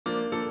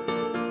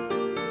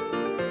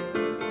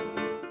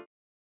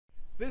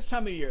This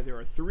time of year, there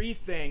are three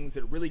things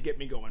that really get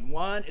me going.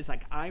 One is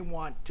like, I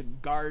want to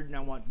garden, I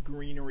want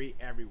greenery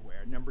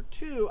everywhere. Number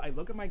two, I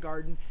look at my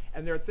garden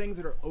and there are things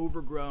that are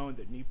overgrown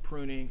that need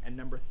pruning. And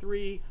number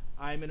three,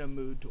 I'm in a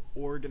mood to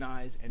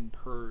organize and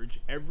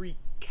purge every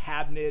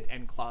cabinet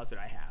and closet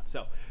I have.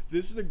 So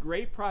this is a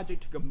great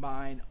project to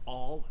combine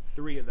all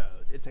three of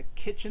those. It's a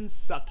kitchen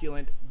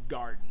succulent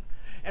garden.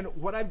 And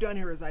what I've done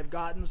here is I've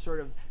gotten sort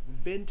of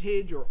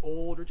vintage or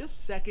old or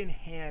just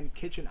secondhand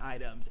kitchen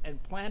items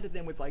and planted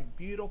them with like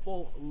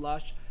beautiful,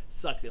 lush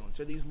succulents.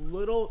 They're these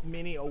little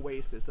mini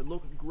oases that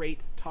look great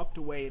tucked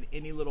away in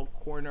any little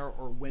corner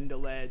or window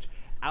ledge,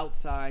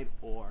 outside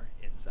or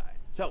inside.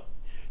 So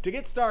to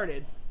get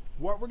started,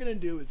 what we're going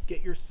to do is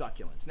get your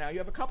succulents. Now you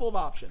have a couple of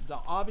options.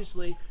 Now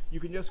obviously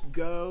you can just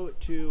go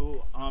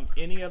to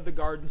any of the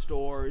garden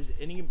stores,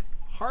 any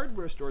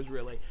hardware stores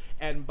really,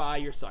 and buy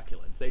your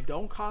succulents. They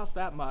don't cost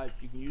that much.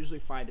 You can usually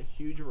find a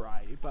huge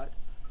variety, but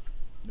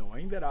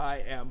knowing that I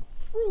am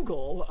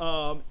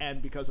frugal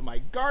and because of my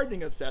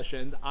gardening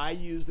obsessions, I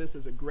use this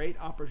as a great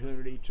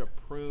opportunity to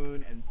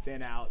prune and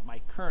thin out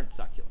my current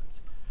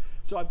succulents.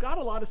 So I've got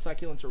a lot of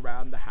succulents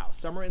around the house.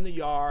 Some are in the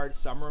yard,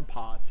 some are in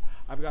pots.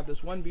 I've got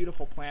this one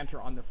beautiful planter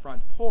on the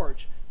front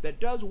porch that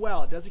does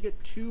well. It doesn't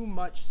get too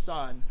much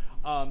sun,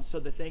 so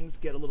the things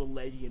get a little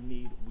leggy and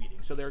need weeding.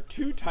 So there are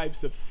two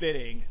types of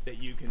thinning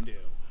that you can do.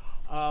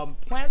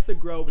 Plants that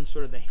grow in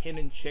sort of the hen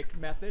and chick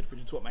method,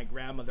 which is what my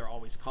grandmother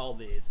always called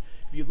these.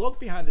 If you look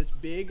behind this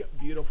big,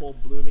 beautiful,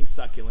 blooming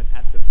succulent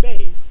at the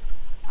base,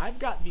 I've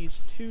got these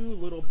two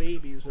little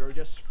babies that are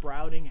just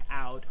sprouting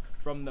out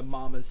from the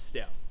mama's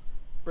stem.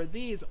 For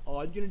these,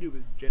 all you're going to do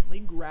is gently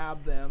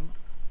grab them,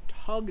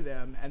 tug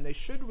them, and they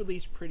should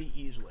release pretty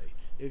easily.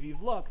 If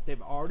you've looked,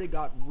 they've already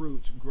got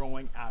roots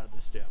growing out of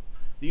the stem.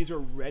 These are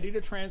ready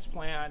to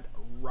transplant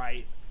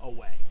right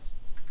away.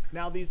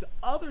 Now these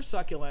other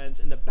succulents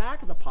in the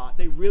back of the pot,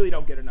 they really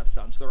don't get enough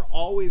sun, so they're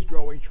always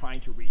growing,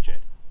 trying to reach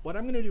it. What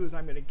I'm going to do is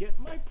I'm going to get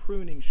my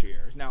pruning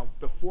shears. Now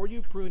before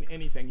you prune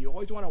anything, you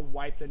always want to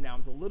wipe them down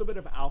with a little bit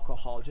of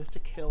alcohol just to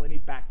kill any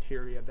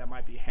bacteria that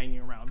might be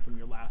hanging around from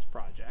your last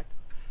project.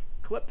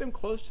 Clip them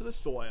close to the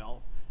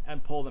soil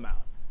and pull them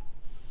out.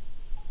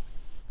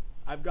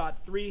 I've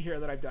got three here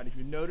that I've done. If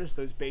you notice,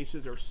 those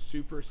bases are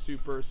super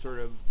sort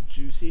of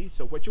juicy.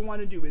 So what you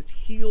want to do is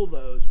heal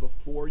those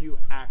before you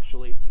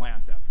actually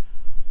plant them.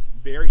 It's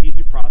a very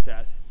easy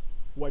process.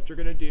 What you're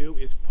going to do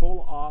is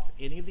pull off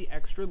any of the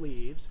extra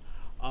leaves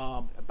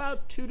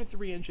about 2 to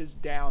 3 inches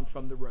down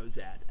from the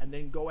rosette, and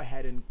then go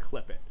ahead and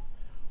clip it.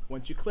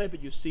 Once you clip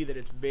it, you see that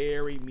it's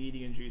very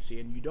meaty and juicy,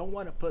 and you don't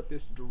want to put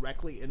this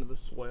directly into the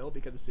soil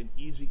because it's an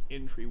easy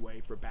entryway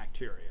for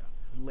bacteria.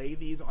 Lay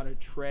these on a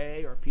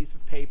tray or a piece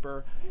of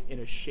paper in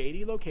a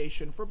shady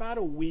location for about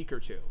a week or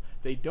two.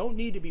 They don't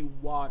need to be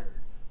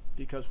watered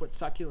because what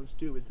succulents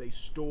do is they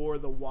store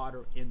the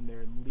water in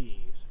their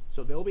leaves.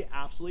 So they'll be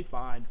absolutely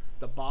fine.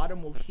 The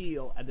bottom will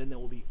heal and then they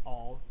will be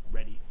all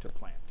ready to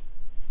plant.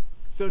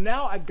 So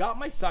now I've got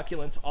my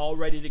succulents all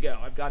ready to go.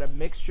 I've got a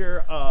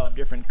mixture of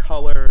different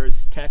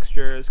colors,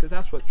 textures, because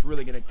that's what's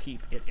really going to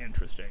keep it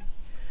interesting.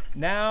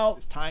 Now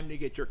it's time to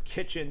get your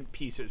kitchen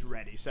pieces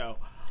ready. So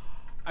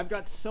I've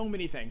got so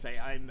many things.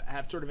 I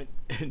have sort of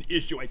an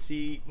issue. I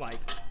see like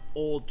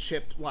old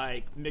chipped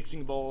like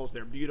mixing bowls.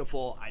 They're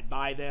beautiful. I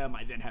buy them.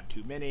 I then have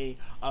too many.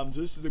 So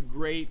this is a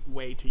great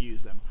way to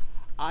use them.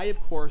 I, of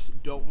course,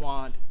 don't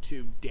want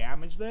to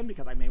damage them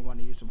because I may want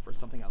to use them for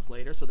something else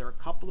later. So there are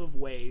a couple of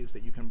ways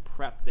that you can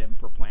prep them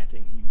for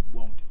planting and you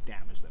won't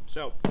damage them.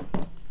 So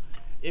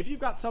if you've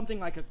got something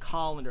like a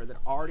colander that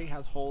already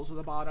has holes at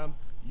the bottom,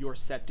 you're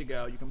set to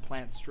go. You can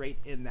plant straight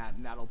in that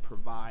and that'll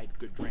provide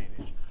good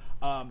drainage.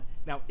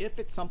 Now, if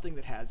it's something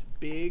that has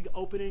big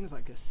openings,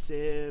 like a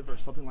sieve or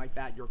something like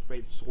that, you're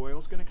afraid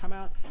soil's going to come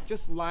out,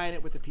 just line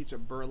it with a piece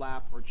of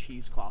burlap or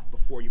cheesecloth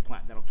before you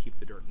plant. That'll keep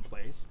the dirt in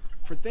place.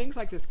 For things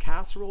like this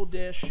casserole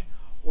dish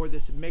or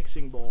this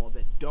mixing bowl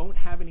that don't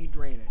have any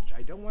drainage,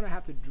 I don't want to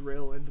have to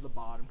drill into the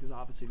bottom because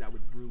obviously that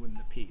would ruin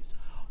the piece.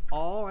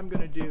 All I'm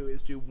going to do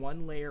is do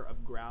one layer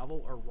of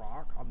gravel or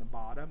rock on the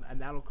bottom,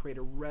 and that'll create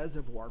a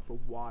reservoir for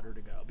water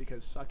to go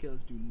because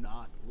succulents do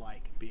not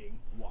like being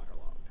waterlogged.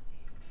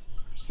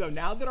 So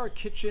now that our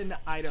kitchen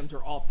items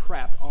are all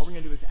prepped, all we're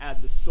going to do is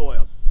add the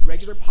soil.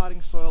 Regular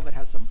potting soil that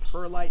has some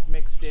perlite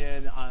mixed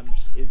in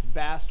is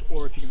best,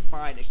 or if you can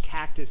find a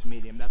cactus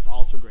medium, that's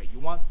also great. You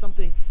want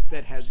something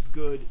that has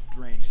good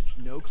drainage.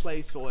 No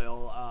clay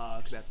soil,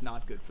 that's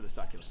not good for the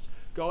succulents.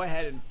 Go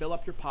ahead and fill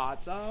up your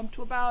pots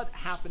to about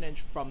 ½ an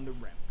inch from the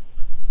rim.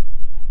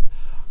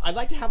 I'd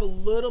like to have a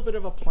little bit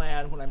of a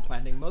plan when I'm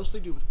planting,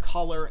 mostly do with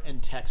color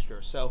and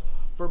texture. So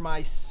for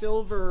my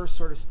silver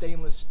sort of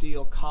stainless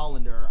steel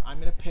colander, I'm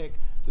going to pick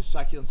the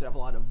succulents that have a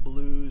lot of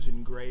blues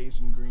and grays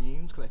and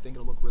greens because I think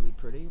it'll look really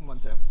pretty,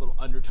 ones that have little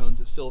undertones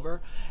of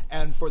silver.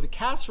 And for the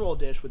casserole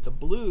dish with the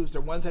blues,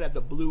 they're ones that have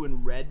the blue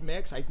and red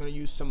mix. I'm going to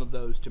use some of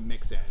those to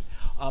mix in.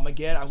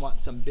 Again, I want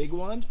some big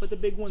ones, but the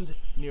big ones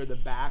near the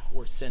back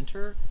or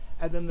center,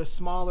 and then the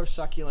smaller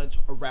succulents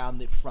around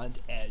the front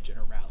edge and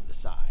around the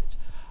sides.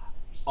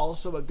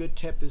 Also, a good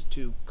tip is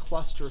to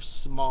cluster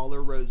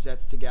smaller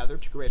rosettes together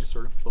to create a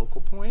sort of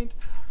focal point,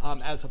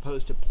 as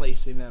opposed to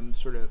placing them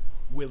sort of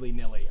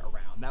willy-nilly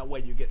around. That way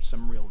you get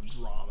some real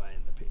drama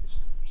in the piece.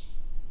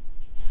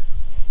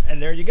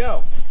 And there you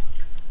go.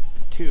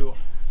 2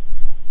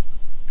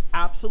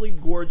 absolutely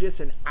gorgeous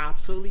and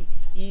absolutely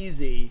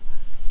easy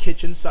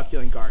kitchen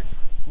succulent gardens.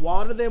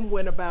 Water them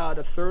when about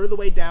 1/3 of the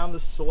way down the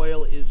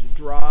soil is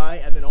dry,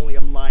 and then only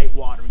a light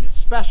watering,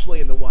 especially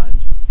in the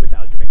ones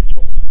without drainage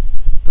holes.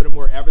 Put them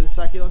wherever the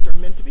succulents are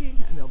meant to be,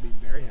 and they'll be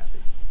very happy.